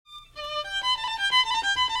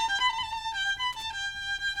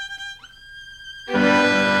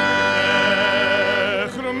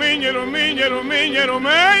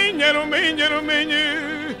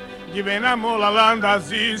Diveniamo la landa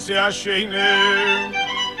si se ascene.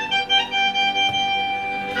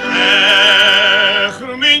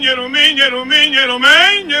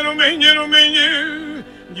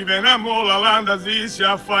 Diveniamo la landa si se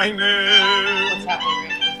affaine.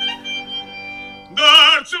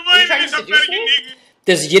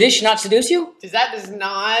 Does Yiddish not seduce you? Does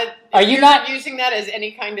not. Are you not using that as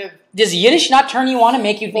any kind of? Does Yiddish not turn you on and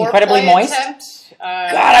make you incredibly moist?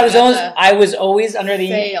 God, I was always under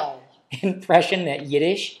the impression that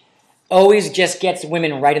Yiddish always just gets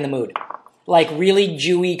women right in the mood, like really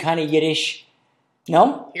Jewy kind of Yiddish.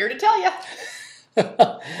 No? Here to tell you,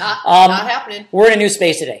 not happening. We're in a new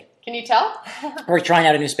space today. Can you tell? We're trying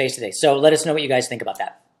out a new space today, so let us know what you guys think about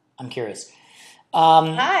that. I'm curious.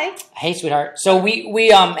 Hi. Hey, sweetheart. So we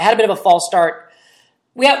had a bit of a false start.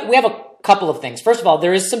 We have a couple of things. First of all,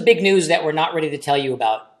 there is some big news that we're not ready to tell you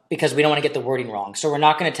about because we don't want to get the wording wrong. So we're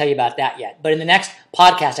not going to tell you about that yet. But in the next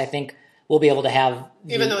podcast, I think we'll be able to have...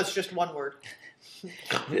 Even though it's just one word.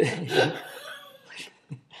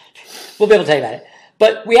 We'll be able to tell you about it.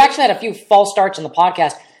 But we actually had a few false starts on the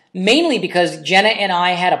podcast, mainly because Jenna and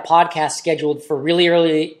I had a podcast scheduled for really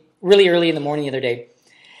early in the morning the other day.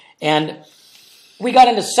 And we got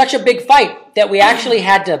into such a big fight that we actually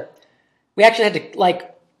had to like...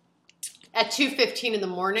 At 2:15 in the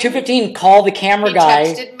morning? 2:15, call the camera guy.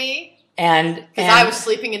 He texted me. Because I was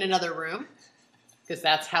sleeping in another room. Because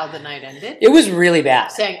that's how the night ended. It was really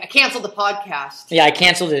bad. Saying, I canceled the podcast. Yeah, I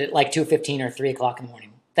canceled it at like 2:15 or 3 o'clock in the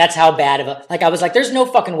morning. That's how bad of a... Like, I was like, there's no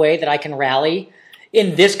fucking way that I can rally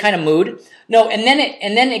in this kind of mood. No, and then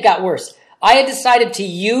it got worse. I had decided to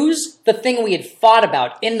use the thing we had fought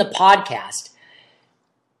about in the podcast.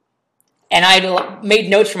 And I made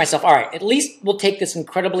notes for myself. All right, at least we'll take this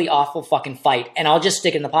incredibly awful fucking fight, and I'll just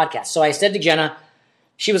stick it in the podcast. So I said to Jenna,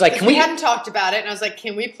 she was like, "Can we?" We hadn't talked about it, and I was like,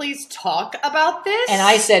 "Can we please talk about this?" And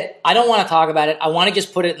I said, "I don't want to talk about it. I want to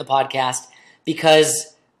just put it in the podcast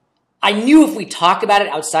because I knew if we talked about it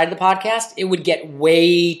outside of the podcast, it would get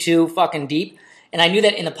way too fucking deep. And I knew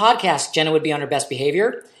that in the podcast, Jenna would be on her best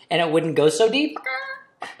behavior, and it wouldn't go so deep."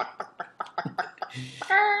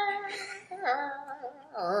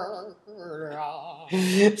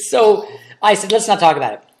 So I said, let's not talk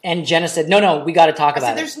about it. And Jenna said, no, we got to talk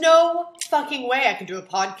about it. There's no fucking way I can do a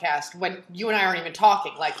podcast when you and I aren't even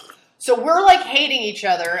talking. Like, so we're like hating each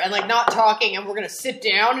other and like not talking, and we're going to sit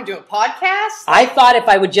down and do a podcast? I thought if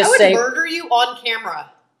I would just say... I would murder you on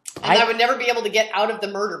camera. And I would never be able to get out of the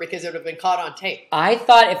murder because it would have been caught on tape. I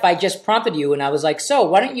thought if I just prompted you and I was like, so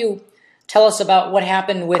why don't you tell us about what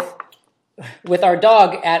happened with our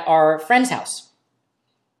dog at our friend's house?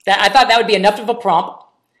 I thought that would be enough of a prompt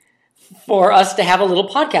for us to have a little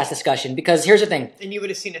podcast discussion, because here's the thing. And you would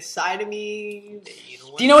have seen a side of me that you don't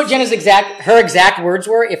want. Do you know what Jenna's exact words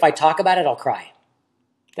were? If I talk about it, I'll cry.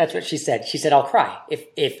 That's what she said. She said, I'll cry.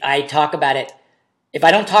 If I talk about it, if I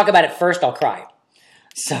don't talk about it first, I'll cry.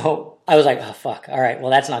 So I was like, oh, fuck. All right,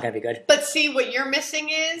 well, that's not going to be good. But see, what you're missing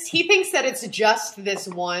is he thinks that it's just this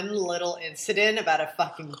one little incident about a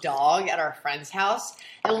fucking dog at our friend's house.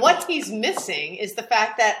 And what he's missing is the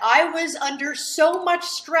fact that I was under so much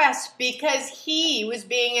stress because he was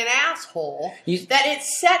being an asshole that it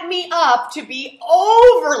set me up to be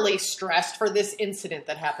overly stressed for this incident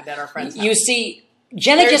that happened at our friend's house. You see...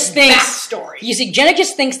 Jenna just thinks backstory. You see, Jenna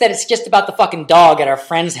just thinks that it's just about the fucking dog at our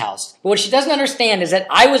friend's house. But what she doesn't understand is that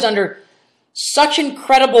I was under such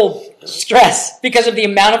incredible stress because of the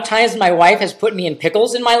amount of times my wife has put me in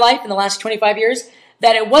pickles in my life in the last 25 years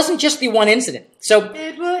that it wasn't just the one incident. So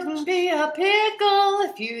it wouldn't be a pickle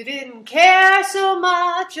if you didn't care so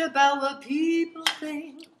much about what people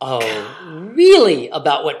think. Oh, really?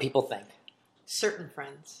 About what people think? Certain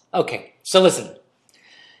friends. Okay, so listen.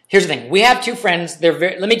 Here's the thing. We have two friends.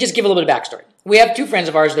 Let me just give a little bit of backstory. We have two friends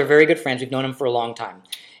of ours. They're very good friends. We've known them for a long time,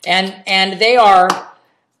 and they're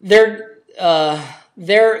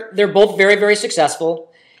both very, very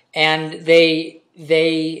successful, and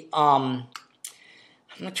I'm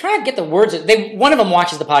trying to get the words. One of them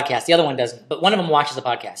watches the podcast. The other one doesn't, but one of them watches the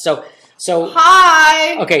podcast. So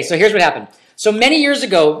hi. Okay, so here's what happened. So many years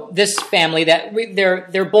ago, this family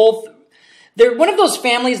they're one of those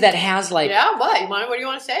families that has like... Yeah, what? What do you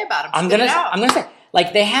want to say about them? I'm gonna say,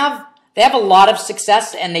 like, they have a lot of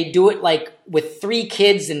success, and they do it like with 3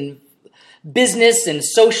 kids and business and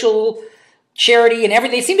social charity and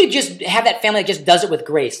everything. They seem to just have that family that just does it with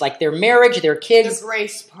grace. Like their marriage, their kids. The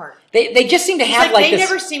grace part. They just seem to have they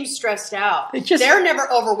never seem stressed out. They're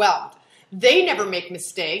never overwhelmed. They never make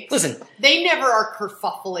mistakes. Listen. They never are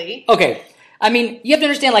kerfuffly. Okay. I mean, you have to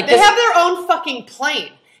understand, like, they have their own fucking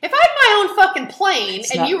plane. If I had my own fucking plane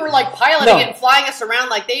and you were like piloting it and flying us around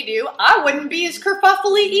like they do, I wouldn't be as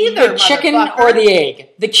kerfuffly either. The chicken or the egg?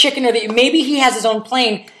 The chicken or the... Maybe he has his own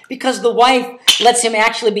plane because the wife lets him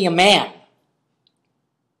actually be a man.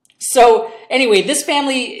 So anyway, this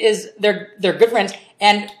family is... They're good friends.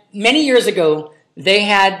 And many years ago, they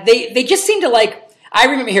just seemed to like... I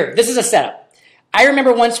remember... Here, this is a setup. I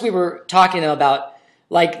remember once we were talking about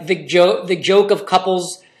like the joke of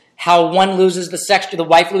couples... How one loses the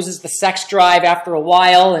wife loses the sex drive after a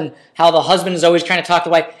while, and how the husband is always trying to talk to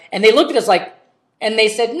the wife. And they looked at us like, and they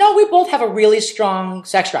said, no, we both have a really strong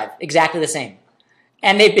sex drive, exactly the same.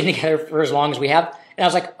 And they've been together for as long as we have. And I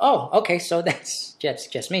was like, oh, okay, so that's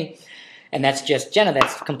just me. And that's just Jenna,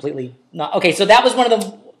 that's completely not. Okay, so that was one of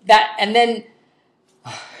the, and then.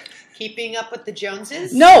 Keeping up with the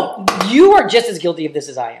Joneses? No, you are just as guilty of this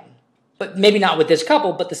as I am. But maybe not with this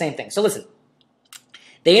couple, but the same thing. So listen.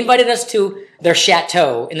 They invited us to their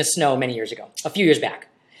chateau in the snow many years ago, a few years back.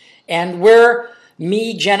 And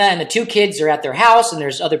me, Jenna, and the 2 kids are at their house, and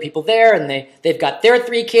there's other people there, and they've got their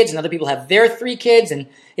 3 kids, and other people have their 3 kids, and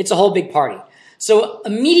it's a whole big party. So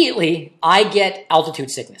immediately, I get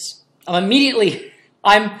altitude sickness. I'm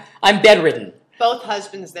bedridden. Both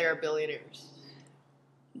husbands there are billionaires.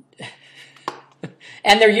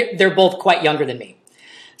 And they're both quite younger than me.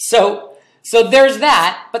 So there's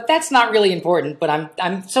that, but that's not really important. But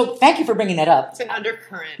I'm so thank you for bringing that up. It's an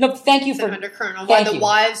undercurrent. No, thank you it's for an undercurrent on why the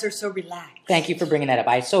wives are so relaxed. Thank you for bringing that up.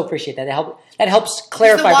 I so appreciate that. That helps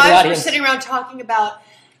clarify for the audience. The wives were audience. sitting around talking about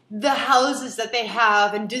the houses that they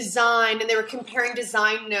have and design, and they were comparing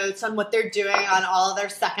design notes on what they're doing on all of their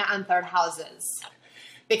second and third houses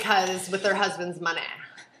because with their husband's money.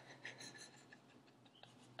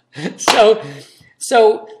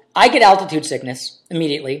 So I get altitude sickness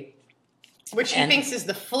immediately. Which he thinks is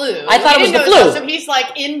the flu. I thought it was the flu. So he's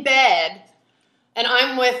like in bed, and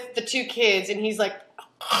I'm with the 2 kids, and he's like...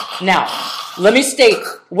 Now, let me state,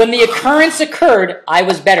 when the occurrence occurred, I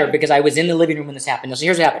was better because I was in the living room when this happened. So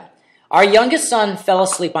here's what happened. Our youngest son fell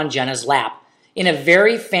asleep on Jenna's lap in a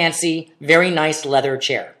very fancy, very nice leather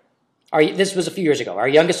chair. This was a few years ago. Our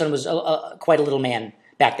youngest son was quite a little man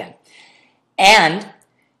back then. And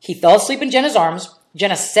he fell asleep in Jenna's arms.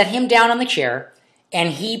 Jenna set him down on the chair,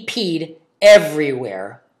 and he peed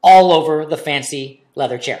everywhere, all over the fancy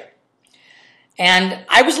leather chair. And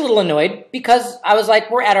I was a little annoyed because I was like,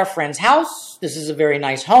 we're at our friend's house. This is a very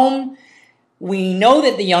nice home. We know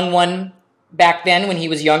that the young one back then, when he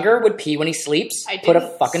was younger, would pee when he sleeps. Put a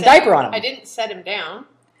fucking diaper on him. I didn't set him down.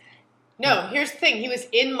 No, here's the thing. He was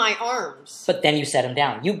in my arms. But then you set him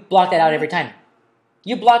down. You block that out every time.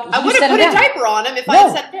 I would have put a diaper on him if I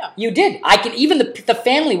had set him down. You did. Even the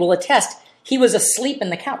family will attest. He was asleep in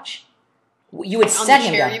the couch. You would set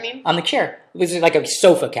him down. You mean? On the chair. It was like a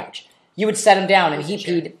sofa couch. You would set him down, and he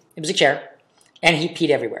peed. It was a chair, and he peed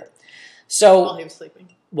everywhere. So while he was sleeping.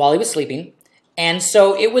 While he was sleeping, and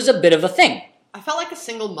so it was a bit of a thing. I felt like a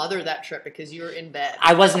single mother that trip because you were in bed.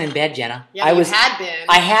 I wasn't in bed, Jenna. Yeah, you had been.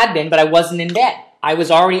 I had been, but I wasn't in bed. I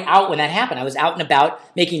was already out when that happened. I was out and about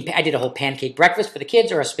I did a whole pancake breakfast for the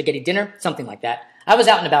kids or a spaghetti dinner, something like that. I was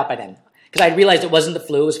out and about by then because I realized it wasn't the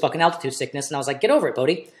flu. It was fucking altitude sickness, and I was like, get over it,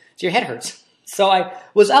 Bodie. So your head hurts. So I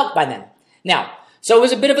was out by then. Now, so it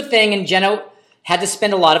was a bit of a thing, and Jenna had to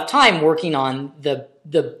spend a lot of time working on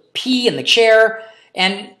the pee in the chair,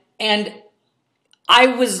 and I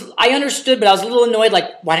understood, but I was a little annoyed,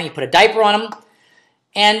 like, why don't you put a diaper on him?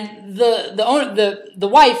 And the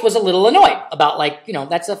wife was a little annoyed about, like,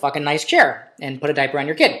 that's a fucking nice chair, and put a diaper on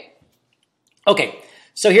your kid. Okay,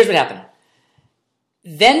 so here's what happened.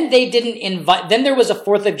 Then then there was a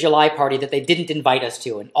 4th of July party that they didn't invite us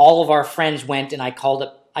to, and all of our friends went, and I called her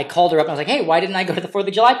up, and I was like, hey, why didn't I go to the 4th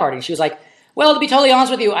of July party? And she was like, well, to be totally honest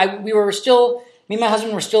with you, me and my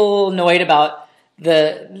husband were still annoyed about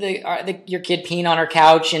your kid peeing on our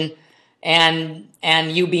couch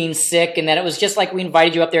and you being sick, and that it was just like we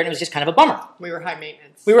invited you up there, and it was just kind of a bummer. We were high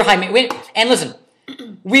maintenance. And listen,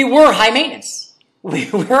 we were high maintenance.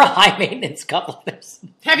 We're a high maintenance couple.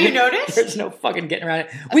 Have you noticed? There's no fucking getting around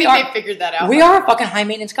it. I think they figured that out. We are a fucking high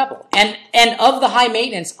maintenance couple. And of the high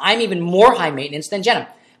maintenance, I'm even more high maintenance than Jenna.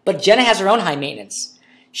 But Jenna has her own high maintenance.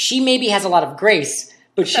 She maybe has a lot of grace,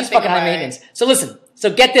 but she's fucking high maintenance. So listen.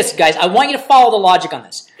 So get this, guys. I want you to follow the logic on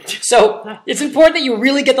this. So it's important that you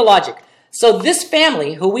really get the logic. So this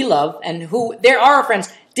family, who we love and who there are our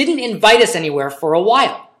friends, didn't invite us anywhere for a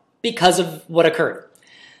while because of what occurred.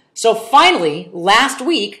 So finally, last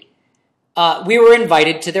week, we were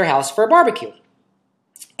invited to their house for a barbecue.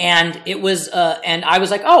 And it was, and I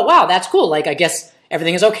was like, oh, wow, that's cool. Like, I guess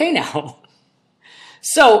everything is okay now.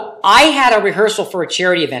 So I had a rehearsal for a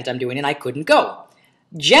charity event I'm doing, and I couldn't go.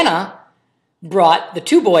 Jenna brought the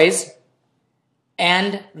 2 boys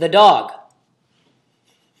and the dog.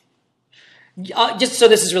 Just so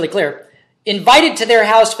this is really clear, invited to their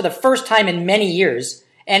house for the first time in many years,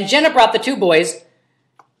 and Jenna brought the 2 boys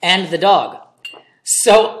and the dog.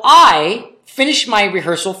 So I finished my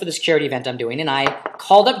rehearsal for this charity event I'm doing, and I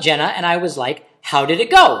called up Jenna, and I was like, how did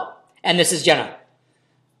it go? And this is Jenna.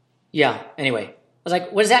 Yeah, anyway. I was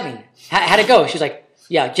like, what does that mean? How'd it go? She's like,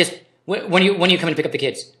 yeah, just when you come and pick up the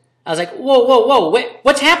kids. I was like, whoa, wait,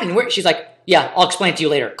 what's happening? She's like, yeah, I'll explain it to you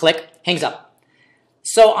later. Click, hangs up.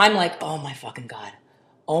 So I'm like, oh my fucking God.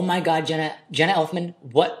 Oh my God, Jenna Elfman,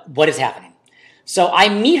 what is happening? So I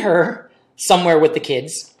meet her somewhere with the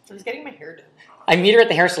kids. I was getting my hair done. I meet her at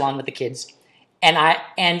the hair salon with the kids.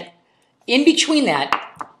 And in between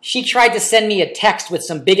that, she tried to send me a text with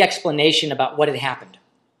some big explanation about what had happened.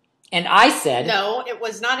 And I said... No, it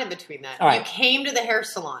was not in between that. All right. You came to the hair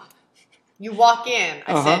salon. You walk in.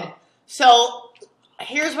 I said, so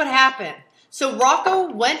here's what happened. So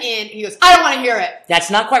Rocco went in. He goes, I don't want to hear it. That's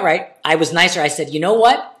not quite right. I was nicer. I said, you know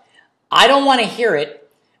what? I don't want to hear it.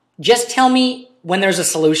 Just tell me when there's a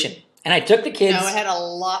solution. And I took the kids. No, it had a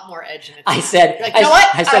lot more edge in it. I said, like, you know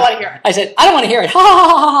what? I don't want to hear it. I said, I don't want to hear it. Ha ha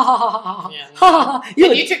ha ha ha ha. Yeah, no. Ha ha.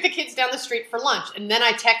 You took the kids down the street for lunch. And then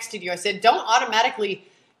I texted you. I said, don't automatically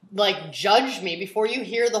judge me before you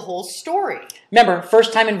hear the whole story. Remember,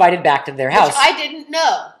 first time invited back to their house. Which I didn't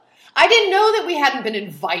know. I didn't know that we hadn't been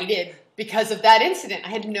invited because of that incident. I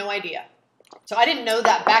had no idea. So I didn't know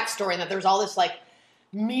that backstory and that there was all this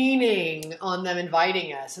meaning on them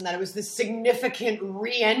inviting us and that it was this significant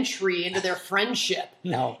re-entry into their friendship.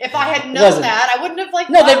 No. If I had known that, I wouldn't have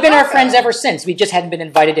No, they've been our friends ever since. We just hadn't been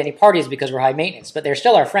invited to any parties because we're high maintenance, but they're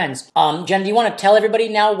still our friends. Jen, do you want to tell everybody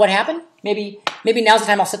now what happened? Maybe now's the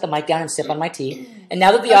time I'll set the mic down and sip on my tea. And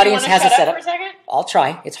now that the audience has a setup, for a second? I'll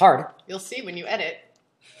try. It's hard. You'll see when you edit.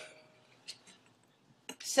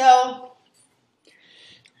 So,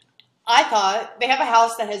 I thought they have a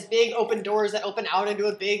house that has big open doors that open out into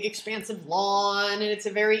a big expansive lawn, and it's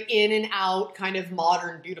a very in and out kind of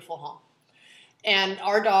modern, beautiful home. And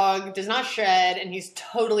our dog does not shed, and he's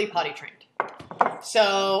totally potty trained.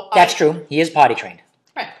 So that's true. He is potty trained.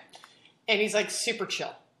 Right. And he's super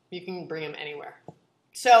chill. You can bring him anywhere.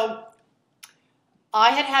 So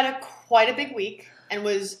I had quite a big week and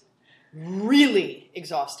was really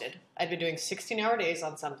exhausted. I'd been doing 16-hour days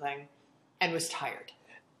on something and was tired.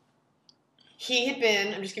 He had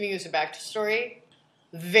been, I'm just giving you some backstory,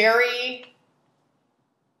 very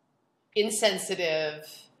insensitive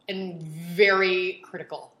and very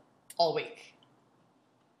critical all week.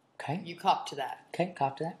 Okay. You cop to that. Okay,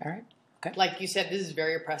 cop to that. All right. Okay. Like you said, this is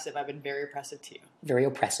very oppressive. I've been very oppressive to you. Very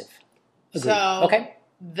oppressive. Agreed. So okay.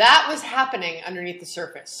 That was happening underneath the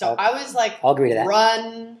surface. So I was I'll agree to that.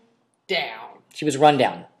 Run down. She was run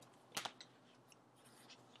down.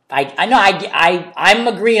 I know. I'm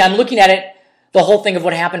agreeing. I'm looking at it, the whole thing of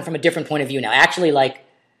what happened from a different point of view now. Actually,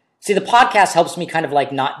 see, the podcast helps me kind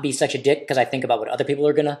of not be such a dick because I think about what other people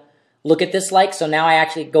are gonna look at this like. So now I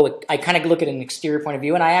actually I kind of look at an exterior point of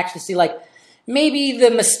view, and I actually see maybe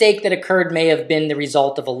the mistake that occurred may have been the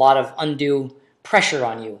result of a lot of undue pressure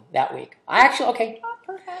on you that week.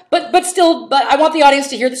 But still, I want the audience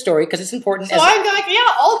to hear the story because it's important. So I'm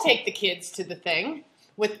I'll take the kids to the thing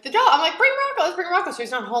with the dog. I'm like, bring Rocco, let's bring Rocco so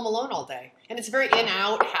he's not home alone all day. And it's a very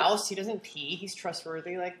in-out house. He doesn't pee. He's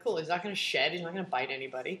trustworthy. Cool. He's not going to shed. He's not going to bite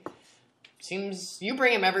anybody. Seems you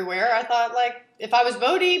bring him everywhere. I thought, if I was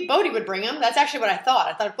Bodhi would bring him. That's actually what I thought.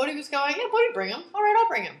 I thought if Bodhi was going, yeah, Bodhi bring him. All right, I'll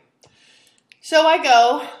bring him. So I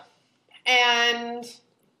go, and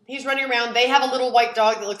he's running around. They have a little white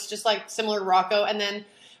dog that looks just similar to Rocco, and then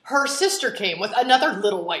her sister came with another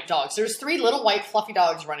little white dog. So there's 3 little white fluffy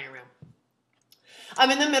dogs running around. I'm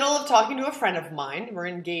in the middle of talking to a friend of mine. We're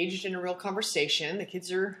engaged in a real conversation. The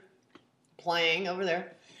kids are playing over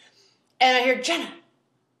there. And I hear, Jenna.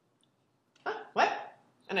 Huh? What?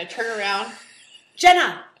 And I turn around.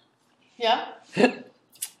 Jenna! Yeah?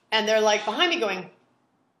 And they're behind me going,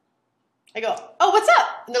 I go, oh, what's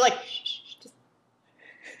up? And they're like, shh.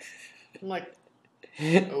 I'm like,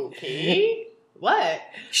 okay. What?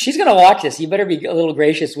 She's going to watch this. You better be a little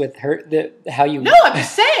gracious with her, how you... No, I'm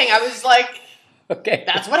just saying. I was okay.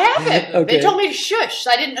 That's what happened. Okay. They told me to shush.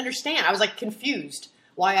 So I didn't understand. I was confused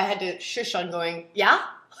why I had to shush on going, yeah?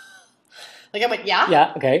 I went, yeah?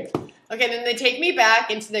 Yeah, okay. Okay, then they take me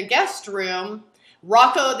back into the guest room.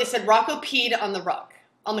 They said Rocco peed on the rug,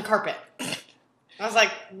 on the carpet. I was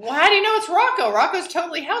like, well, how do you know it's Rocco? Rocco's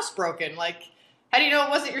totally housebroken. How do you know it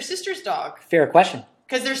wasn't your sister's dog? Fair question.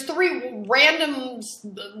 Because there's 3 random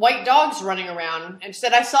white dogs running around. And she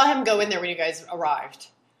said, I saw him go in there when you guys arrived.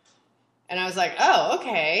 And I was like, oh,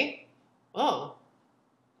 okay. Oh,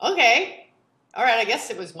 okay. All right, I guess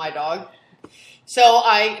it was my dog. So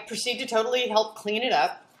I proceed to totally help clean it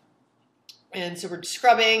up. And so we're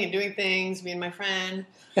scrubbing and doing things, me and my friend.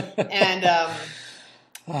 And,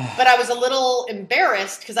 but I was a little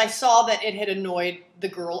embarrassed because I saw that it had annoyed the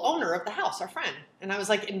girl owner of the house, our friend. And I was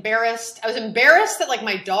like embarrassed. I was embarrassed that like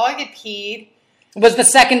my dog had peed. It was the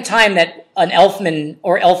second time that an Elfman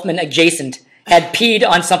or Elfman adjacent had peed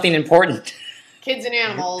on something important. Kids and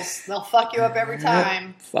animals, they'll fuck you up every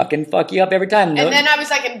time. Fucking fuck you up every time. And then I was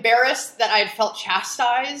like embarrassed that I had felt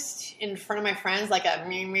chastised in front of my friends, like a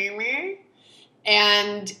me.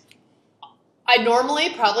 And I normally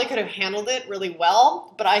probably could have handled it really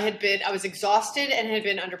well, but I was exhausted and had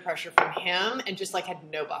been under pressure from him and just like had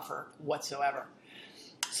no buffer whatsoever.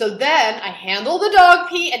 So then I handled the dog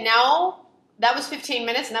pee, and now that was 15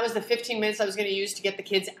 minutes, and that was the 15 minutes I was going to use to get the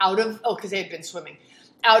kids out of, because they had been swimming,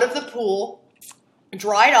 out of the pool,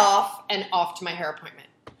 dried off, and off to my hair appointment.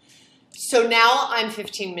 So now I'm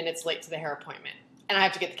 15 minutes late to the hair appointment, and I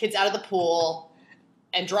have to get the kids out of the pool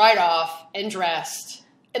and dried off and dressed,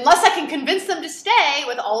 unless I can convince them to stay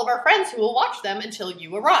with all of our friends who will watch them until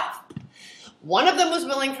you arrive. One of them was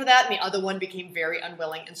willing for that, and the other one became very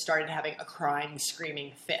unwilling and started having a crying,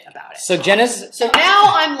 screaming fit about it. So So now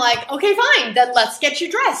I'm like, okay, fine, then let's get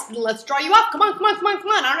you dressed, and let's dry you off. Come on. I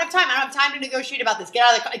don't have time to negotiate about this. Get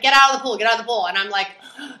out of the pool. And I'm like,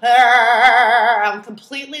 I'm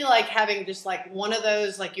completely like having just like one of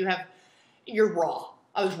those, like you're raw.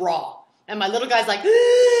 I was raw. And my little guy's like,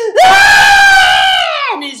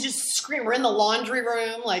 and he's just screaming. We're in the laundry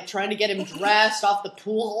room, like trying to get him dressed off the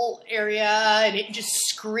pool area, and just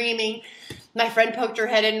screaming. My friend poked her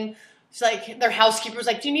head in. It's like their housekeeper was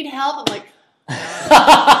like, "Do you need help?" I'm like, "No."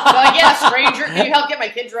 They're like, "Yeah, stranger, can you help get my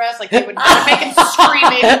kid dressed?" Like they would make him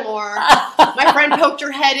scream even more. My friend poked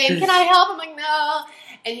her head in. "Can I help?" I'm like, "No."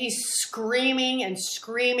 And he's screaming and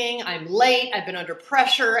screaming. I'm late. I've been under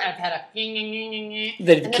pressure. I've had a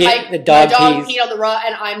the dog peed on the rug,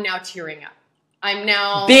 and I'm now tearing up. I'm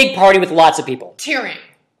now big party with lots of people. Tearing.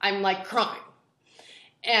 I'm like crying.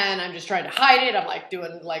 And I'm just trying to hide it. I'm like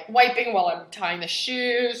doing like wiping while I'm tying the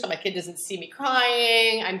shoes so my kid doesn't see me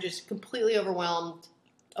crying. I'm just completely overwhelmed,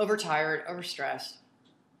 overtired, overstressed.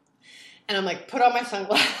 And I'm like, put on my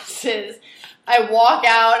sunglasses. I walk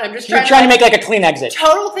out. I'm just trying to make like a clean exit.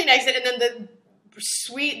 Total clean exit. And then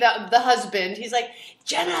the husband, he's like,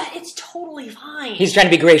 "Jenna, it's totally fine." He's trying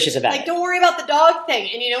to be gracious about it. Like, don't worry about the dog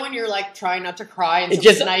thing. And you know when you're like trying not to cry and it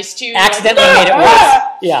someone's just nice to you, accidentally like, made it worse.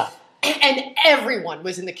 Yeah. And everyone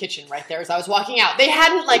was in the kitchen right there as I was walking out. They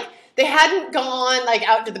hadn't gone like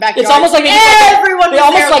out to the backyard. It's almost like everyone they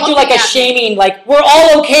almost like do like a shaming, like we're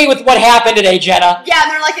all okay with what happened today, Jenna. Yeah,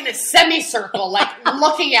 and they're like in a semicircle, like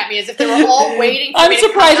looking at me as if they were all waiting for I'm me to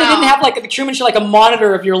surprised come they didn't out. have like the Truman Show, like a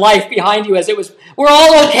monitor of your life behind you as it was. We're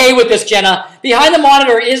all okay with this, Jenna. Behind the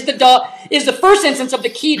monitor is the dog. Is the first instance of the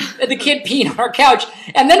kid peeing on our couch,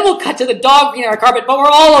 and then we'll cut to the dog peeing on our carpet. But we're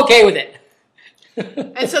all okay with it.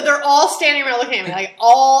 And so they're all standing around looking at me, like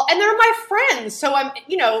and they're my friends. So I'm,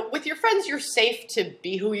 with your friends, you're safe to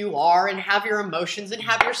be who you are and have your emotions and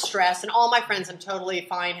have your stress. And all my friends, I'm totally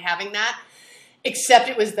fine having that. Except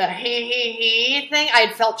it was the hey thing. I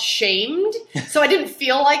had felt shamed. So I didn't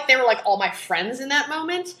feel like they were like all my friends in that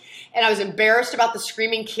moment. And I was embarrassed about the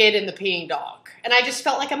screaming kid and the peeing dog. And I just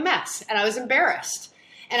felt like a mess. And I was embarrassed.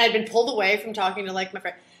 And I'd been pulled away from talking to like my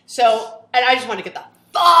friend. So, and I just wanted to get the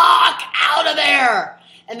fuck out of there.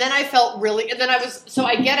 And then I felt so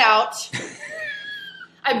I get out.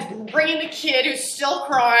 I'm bringing the kid who's still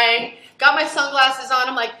crying. Got my sunglasses on.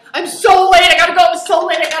 I'm like, I'm so late. I gotta go. I'm so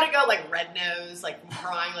late. I gotta go. Like red nose, like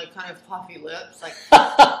crying, like kind of puffy lips. Like,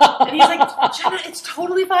 and he's like, "Jenna, it's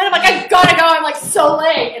totally fine." I'm like, I gotta go. I'm like so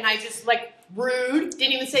late. And I just like rude.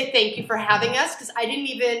 Didn't even say thank you for having us because I didn't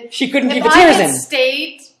even. She couldn't keep if the tears I had in.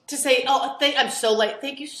 Stayed to say, I'm so late.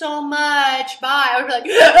 Thank you so much. Bye. I would be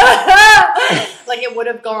like, like it would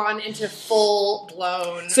have gone into full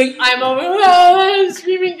blown. So I'm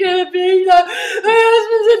screaming, "Get a big dog. My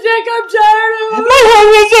husband's a dick. I'm tired of him. My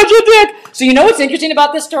husband's such a dick." So you know what's interesting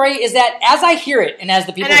about this story is that as I hear it and as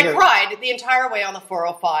the people And hear I cried the entire way on the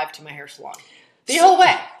 405 to my hair salon. The whole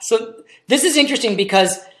way. So this is interesting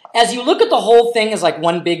because as you look at the whole thing as like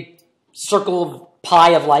one big circle of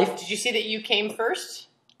pie of life. Did you see that you came first?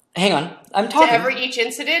 Hang on. I'm talking. To each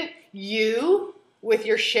incident, you with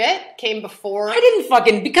your shit came before. I didn't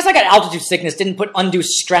fucking, because I got altitude sickness, didn't put undue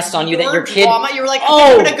stress on you that your kid. Drama. You were like,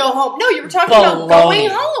 I'm going to go home. No, you were talking about going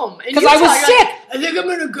home. Because I was sick. Like, I think I'm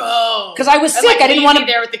going to go. Because I was sick. Like, I didn't want to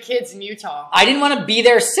be there with the kids in Utah. I didn't want to be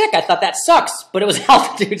there sick. I thought that sucks. But it was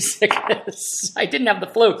altitude sickness. I didn't have the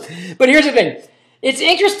flu. But here's the thing. It's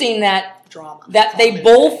interesting that they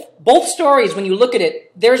both stories, when you look at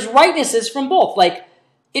it, there's rightnesses from both. Like,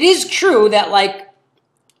 it is true that, like,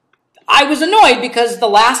 I was annoyed because the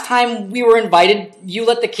last time we were invited, you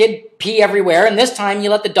let the kid pee everywhere, and this time you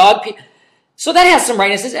let the dog pee. So that has some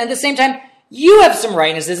rightnesses, and at the same time, you have some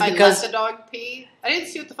rightnesses because... I let the dog pee? I didn't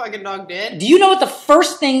see what the fucking dog did. Do you know what the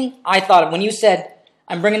first thing I thought of when you said,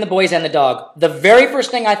 I'm bringing the boys and the dog? The very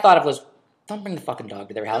first thing I thought of was, don't bring the fucking dog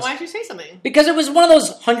to their house. Why did you say something? Because it was one of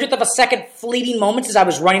those 100th of a second fleeting moments as I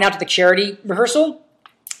was running out to the charity rehearsal.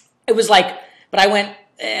 It was like, but I went,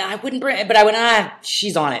 I wouldn't bring it, but I went,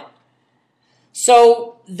 she's on it.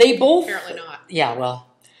 So they both... Apparently not. Yeah, well.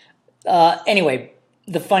 Anyway,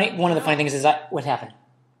 one of the funny things is what happened?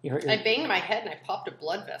 You hurt your... I banged my head and I popped a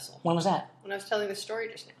blood vessel. When was that? When I was telling the story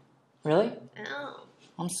just now. Really? Oh.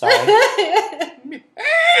 I'm sorry.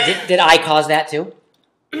 did I cause that too?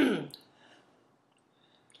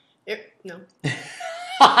 No.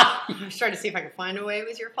 I was trying to see if I could find a way it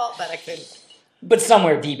was your fault, but I couldn't. But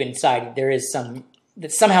somewhere deep inside, there is some...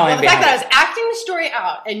 that somehow I'm the behind fact that I was acting the story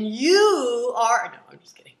out and you are... No, I'm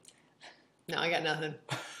just kidding. No, I got nothing.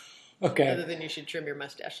 Okay. Other than you should trim your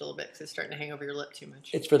mustache a little bit because it's starting to hang over your lip too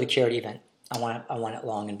much. It's for the charity event. I want it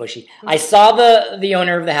long and bushy. I saw the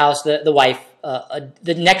owner of the house, the wife,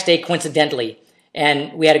 the next day coincidentally,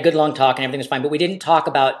 and we had a good long talk and everything was fine, but we didn't talk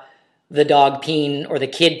about the dog peeing or the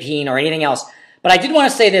kid peeing or anything else. But I did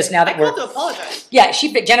want to say this now that I called to apologize. Yeah,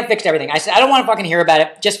 Jenna fixed everything. I said, I don't want to fucking hear about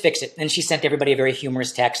it. Just fix it. And she sent everybody a very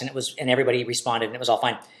humorous text, and everybody responded, and it was all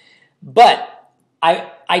fine. But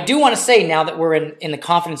I do want to say now that we're in the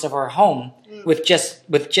confidence of our home with just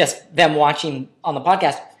them watching on the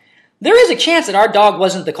podcast, there is a chance that our dog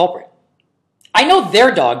wasn't the culprit. I know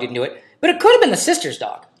their dog didn't do it, but it could have been the sister's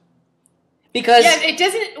dog. Because it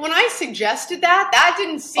doesn't. When I suggested that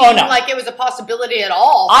didn't seem Oh, no. like it was a possibility at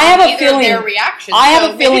all. I have a either feeling- of their reactions. I have a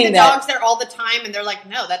maybe feeling the that- dog's there all the time, and they're like,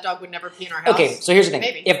 "No, that dog would never pee in our house." Okay, so here's the thing.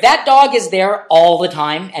 Maybe. If that dog is there all the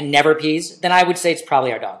time and never pees, then I would say it's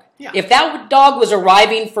probably our dog. Yeah. If that dog was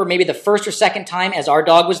arriving for maybe the first or second time as our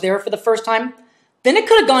dog was there for the first time, then it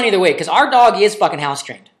could have gone either way because our dog is fucking house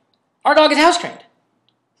trained. Our dog is house trained.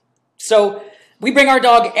 So we bring our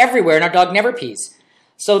dog everywhere and our dog never pees.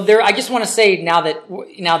 So I just want to say now that we're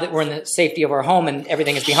in the safety of our home and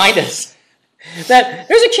everything is behind us, that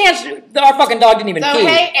there's a chance that our fucking dog didn't even So pee.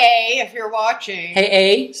 hey, A, if you're watching,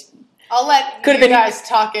 Hey, A, I'll let Could have you been- guys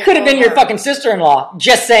talk it. could have been your over. fucking sister-in-law.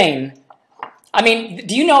 Just saying. I mean,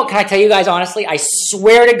 do you know, can I tell you guys honestly, I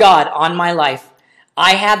swear to God on my life,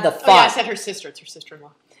 I had the Oh yeah, I thought, said her sister. It's her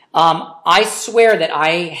sister-in-law. I swear that I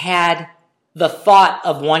had the thought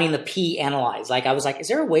of wanting the pee analyzed. Like, I was like, is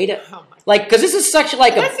there a way to, Oh my. like, because this is such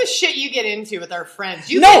like That's a, the shit you get into with our friends.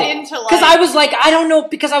 You no, get into like. because I was like, I don't know,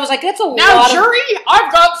 because I was like, that's a Now, lot of, jury,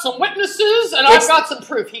 I've got some witnesses and It's- I've got some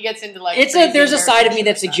proof. He gets into like. there's a side of me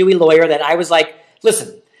that's a Jewy lawyer that I was like,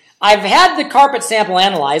 listen, I've had the carpet sample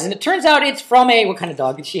analyzed, and it turns out it's from what kind of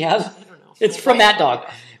dog did she have? I don't know. It's from that dog.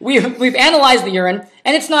 We've analyzed the urine,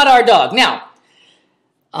 and it's not our dog. Now,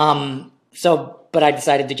 but I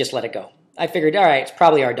decided to just let it go. I figured, all right, it's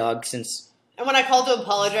probably our dog since... And when I called to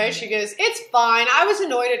apologize, she goes, "It's fine. I was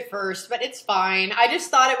annoyed at first, but it's fine. I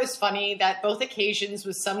just thought it was funny that both occasions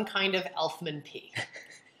was some kind of Elfman pee."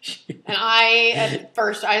 And at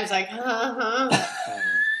first, I was like,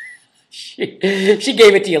 She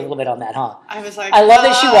gave it to you a little bit on that, huh? I was like, I love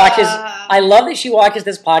that she watches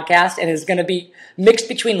this podcast and is going to be mixed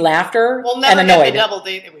between laughter We'll and never get annoyed. the double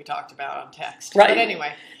date that we talked about on text. Right. But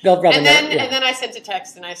anyway. They'll probably And never- then, yeah. and then I sent a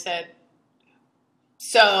text and I said,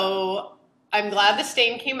 "So I'm glad the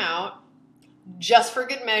stain came out. Just for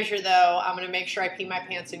good measure, though, I'm going to make sure I pee my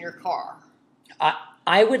pants in your car."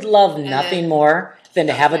 I would love nothing then- more than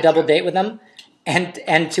to have a my double joke. date with them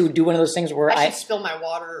and to do one of those things where I should spill my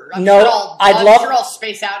water. I'm No, sure I'd love- I'll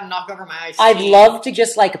space out and knock over my ice. I'd tea. love to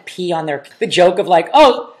just like pee on the joke of like,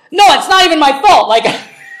 oh, no, it's not even my fault. Like,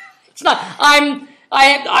 it's not, I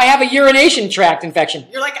have a urination tract infection.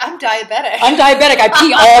 You're like, I'm diabetic. I'm diabetic. I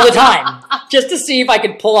pee all the time just to see if I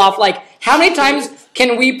could pull off like, how many times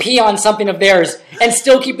can we pee on something of theirs and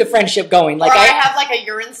still keep the friendship going? Like or I have like a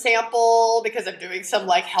urine sample because I'm doing some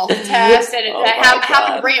like health test, and Oh I my happen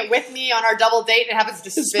God. to bring it with me on our double date, and it happens to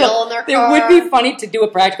spill in their car. It would be funny to do a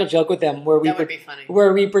practical joke with them where That would be funny.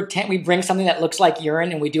 where we pretend we bring something that looks like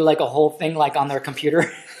urine and we do like a whole thing like on their computer.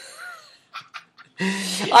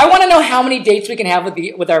 I want to know how many dates we can have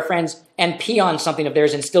with our friends and pee on something of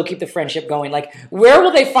theirs and still keep the friendship going. Like, where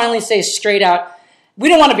will they finally say straight out, we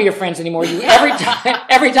don't want to be your friends anymore. You every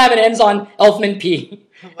time it ends on Elfman pee.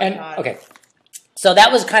 Oh my God. Okay. So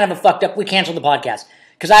that was kind of a fucked up. We canceled the podcast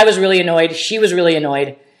because I was really annoyed. She was really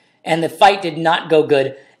annoyed. And the fight did not go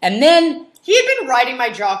good. And then he had been riding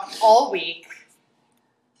my jock all week.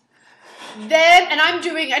 Then, and I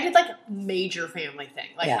did like a major family thing.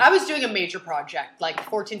 Like, Yeah. I was doing a major project, like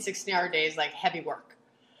 14, 16-hour days, like heavy work.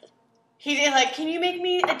 He did like, can you make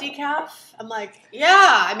me a decaf? I'm like,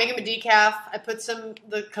 yeah. I make him a decaf. I put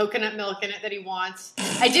the coconut milk in it that he wants.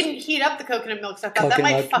 I didn't heat up the coconut milk, so I thought that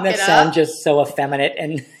might fuck that it sounds up. just so effeminate,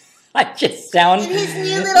 and I just sound And his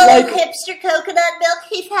new little like hipster coconut milk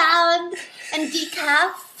he found and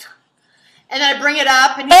decaf. And then I bring it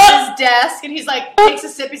up, and he's at his desk, and he's like, takes a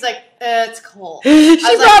sip. He's like, it's cold. she I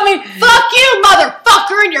was brought like, me. fuck you,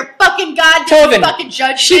 motherfucker, and your fucking goddamn Tobin, fucking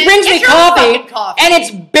judgment. She brings me Get your coffee, fucking coffee, and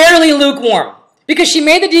it's barely lukewarm because she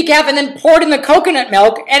made the decaf and then poured in the coconut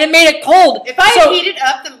milk, and it made it cold. If I had heated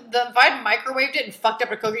up if I had microwaved it and fucked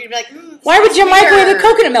up a coconut, you'd be like, why would you weird. microwave the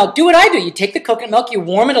coconut milk? Do what I do. You take the coconut milk, you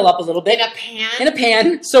warm it up a little bit In a pan? In a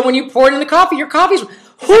pan. So when you pour it in the coffee, your coffee's.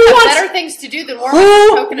 Who Better wants? things to do than warm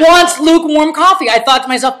up coconut wants milk. lukewarm coffee? I thought to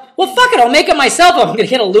myself, well, fuck it. I'll make it myself. I'm going to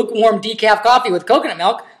get a lukewarm decaf coffee with coconut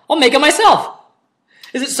milk. I'll make it myself.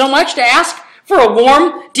 Is it so much to ask for a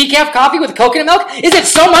warm decaf coffee with coconut milk? Is it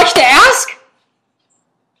so much to ask?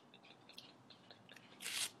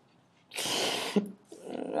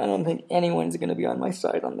 I don't think anyone's going to be on my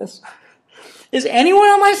side on this. Is anyone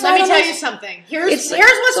on my side? Let me on tell this? you something. Here's what's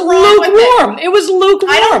It's wrong with it. lukewarm. It was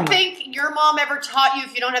lukewarm. I don't think your mom ever taught you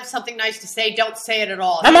if you don't have something nice to say, don't say it at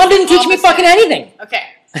all. My mom didn't teach me Opposite. fucking anything. Okay.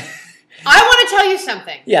 I want to tell you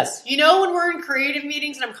something. Yes. You know when we're in creative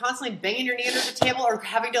meetings and I'm constantly banging your knee under the table or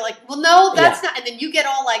having to like, well, no, that's not. And then you get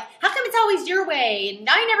all like, how come it's always your way? And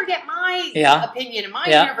I never get my opinion and my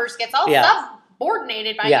universe gets all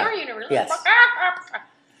subordinated by your universe. Yes.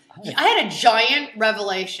 I had a giant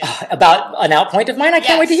revelation. About an outpoint of mine? I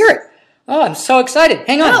can't wait to hear it. Oh, I'm so excited.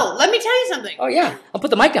 Hang on. No, let me tell you something. Oh, yeah. I'll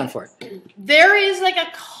put the mic down for it. There is like a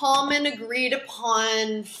common agreed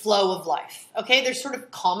upon flow of life. Okay? There's sort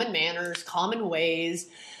of common manners, common ways,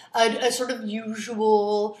 a sort of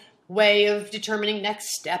usual way of determining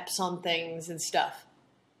next steps on things and stuff.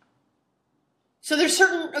 So there's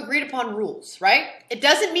certain agreed upon rules, right? It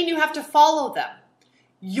doesn't mean you have to follow them.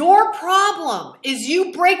 Your problem is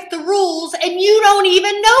you break the rules and you don't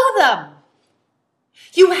even know them.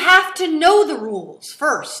 You have to know the rules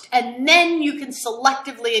first, and then you can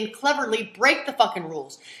selectively and cleverly break the fucking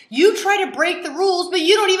rules. You try to break the rules, but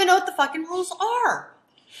you don't even know what the fucking rules are.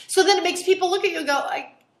 So then it makes people look at you and go,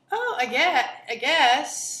 I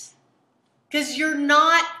guess. Because you're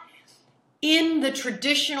not in the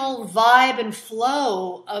traditional vibe and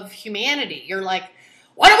flow of humanity. You're like,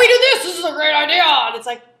 why don't we do this? This is a great idea. And it's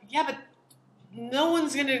like, yeah, but no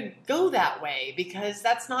one's going to go that way because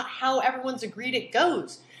that's not how everyone's agreed it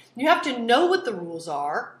goes. You have to know what the rules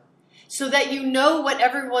are so that you know what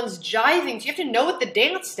everyone's jiving to. You have to know what the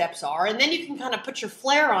dance steps are, and then you can kind of put your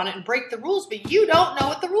flair on it and break the rules, but you don't know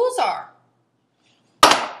what the rules are.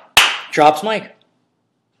 Drops mic.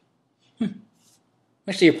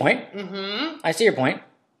 I see your point. Mm-hmm. I see your point.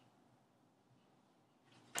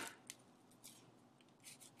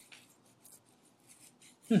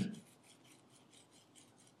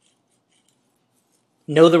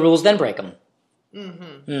 Know the rules, then break them.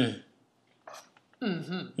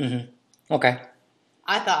 Okay.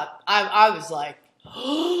 I thought, I was like,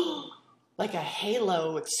 like a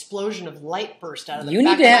halo explosion of light burst out of the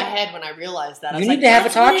back of my head when I realized that. You need to have a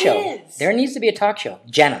talk show. There needs to be a talk show.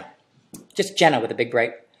 Jenna. Just Jenna with a big,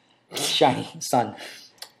 bright, shiny sun.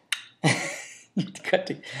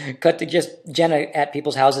 Cut to just Jenna at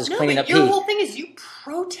people's houses cleaning up your pee. whole thing is you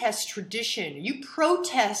protest tradition. You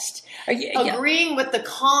protest agreeing with the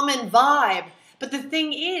common vibe. But the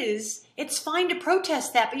thing is, it's fine to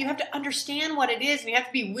protest that, but you have to understand what it is, and you have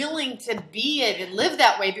to be willing to be it and live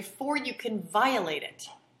that way before you can violate it.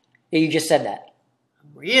 Yeah, you just said that.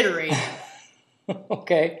 I'm reiterating.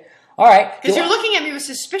 Okay. All right. Because you're looking at me with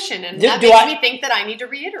suspicion, and that makes me think that I need to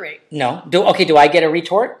reiterate. No. Do I get a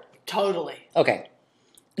retort? Totally. Okay.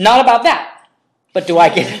 Not about that. But do I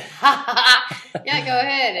get Yeah, go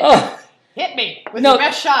ahead. Oh. Hit me with your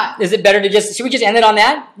best shot. Is it better to should we just end it on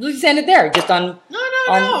that? Let's just end it there. Just on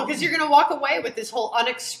No, because you're going to walk away with this whole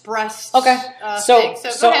unexpressed okay. thing.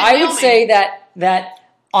 So I would say that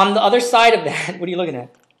on the other side of that, what are you looking at?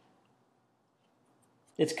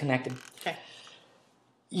 It's connected. Okay.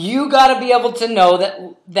 you got to be able to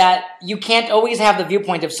know that you can't always have the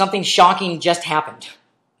viewpoint of something shocking just happened.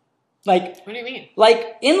 Like, What do you mean?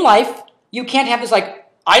 like in life, you can't have this like,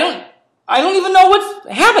 I don't even know what's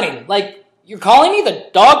happening. Like, you're calling me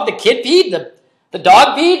the kid peed, the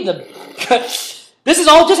dog peed, this is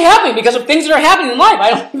all just happening because of things that are happening in life.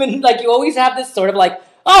 I don't even, like, you always have this sort of like,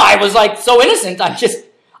 oh, I was like so innocent. I'm just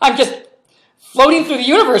floating through the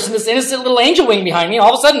universe in this innocent little angel wing behind me. And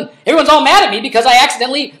all of a sudden, everyone's all mad at me because I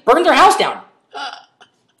accidentally burned their house down.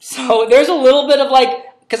 So there's a little bit of like,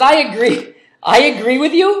 because I agree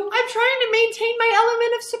with you. I'm trying to maintain my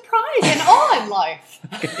element of surprise and awe in life.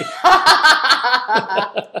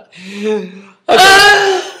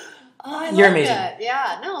 I You're like amazing. That.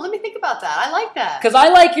 Yeah, no, let me think about that. I like that. Because I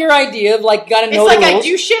like your idea of like, gotta know It's like the I rules.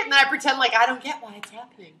 do shit and then I pretend like I don't get why it's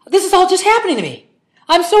happening. This is all just happening to me.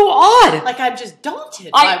 I'm so odd. Like I'm just daunted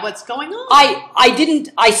I- by what's going on.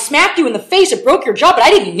 I smacked you in the face. It broke your jaw, but I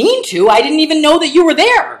didn't mean to. I didn't even know that you were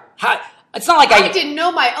there. It's not like I didn't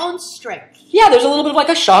know my own strength. Yeah, there's a little bit of like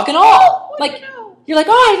a shock and awe. Oh, what do Like, you know? you're like,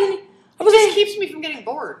 oh, I didn't. I was It just keeps me from getting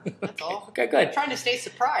bored. That's all. Okay, good. I'm trying to stay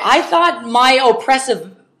surprised. I thought my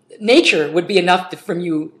oppressive nature would be enough from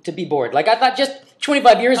you to be bored. Like, I thought just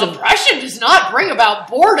 25 years of... Oppression does not bring about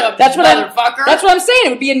boredom, That's what motherfucker. That's what I'm saying. It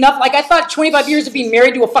would be enough. Like, I thought 25 years of being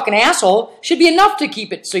married to a fucking asshole should be enough to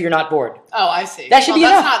keep it so you're not bored. Oh, I see. That should be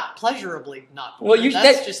that's enough. not pleasurably not bored. Well,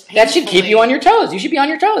 That's just that should keep you on your toes. You should be on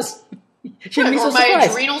your toes. You shouldn't be so Or my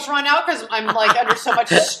surprised. adrenals run out because I'm like under so much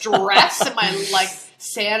stress and my like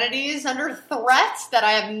sanity is under threat that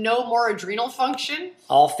I have no more adrenal function.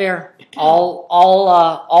 All fair.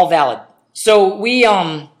 All valid. So we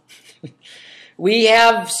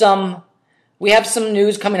have some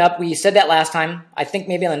news coming up. We said that last time. I think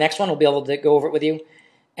maybe on the next one we'll be able to go over it with you.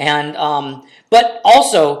 And but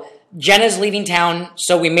also Jenna's leaving town,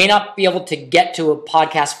 so we may not be able to get to a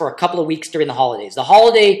podcast for a couple of weeks during the holidays. The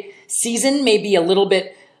holiday season may be a little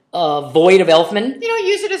bit void of Elfman. You know,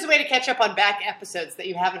 use it as a way to catch up on back episodes that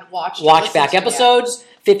you haven't watched. or Watch listened back to yet. episodes,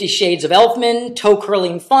 50 Shades of Elfman, Toe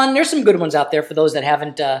Curling Fun. There's some good ones out there for those that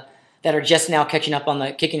haven't, that are just now catching up on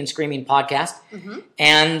the Kicking and Screaming podcast. Mm-hmm.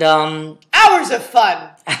 And Hours of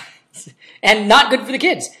fun. and not good for the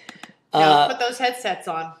kids. Put those headsets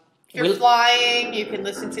on. If you're Will- flying, you can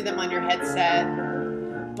listen to them on your headset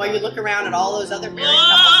while you look around at all those other married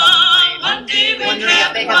couples on the plane, wondering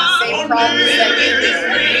if they have the same problems that you do.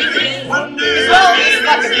 As well, this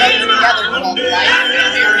fucking boat together called life,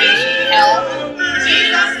 marriage, hell.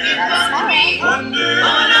 That's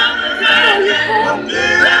how.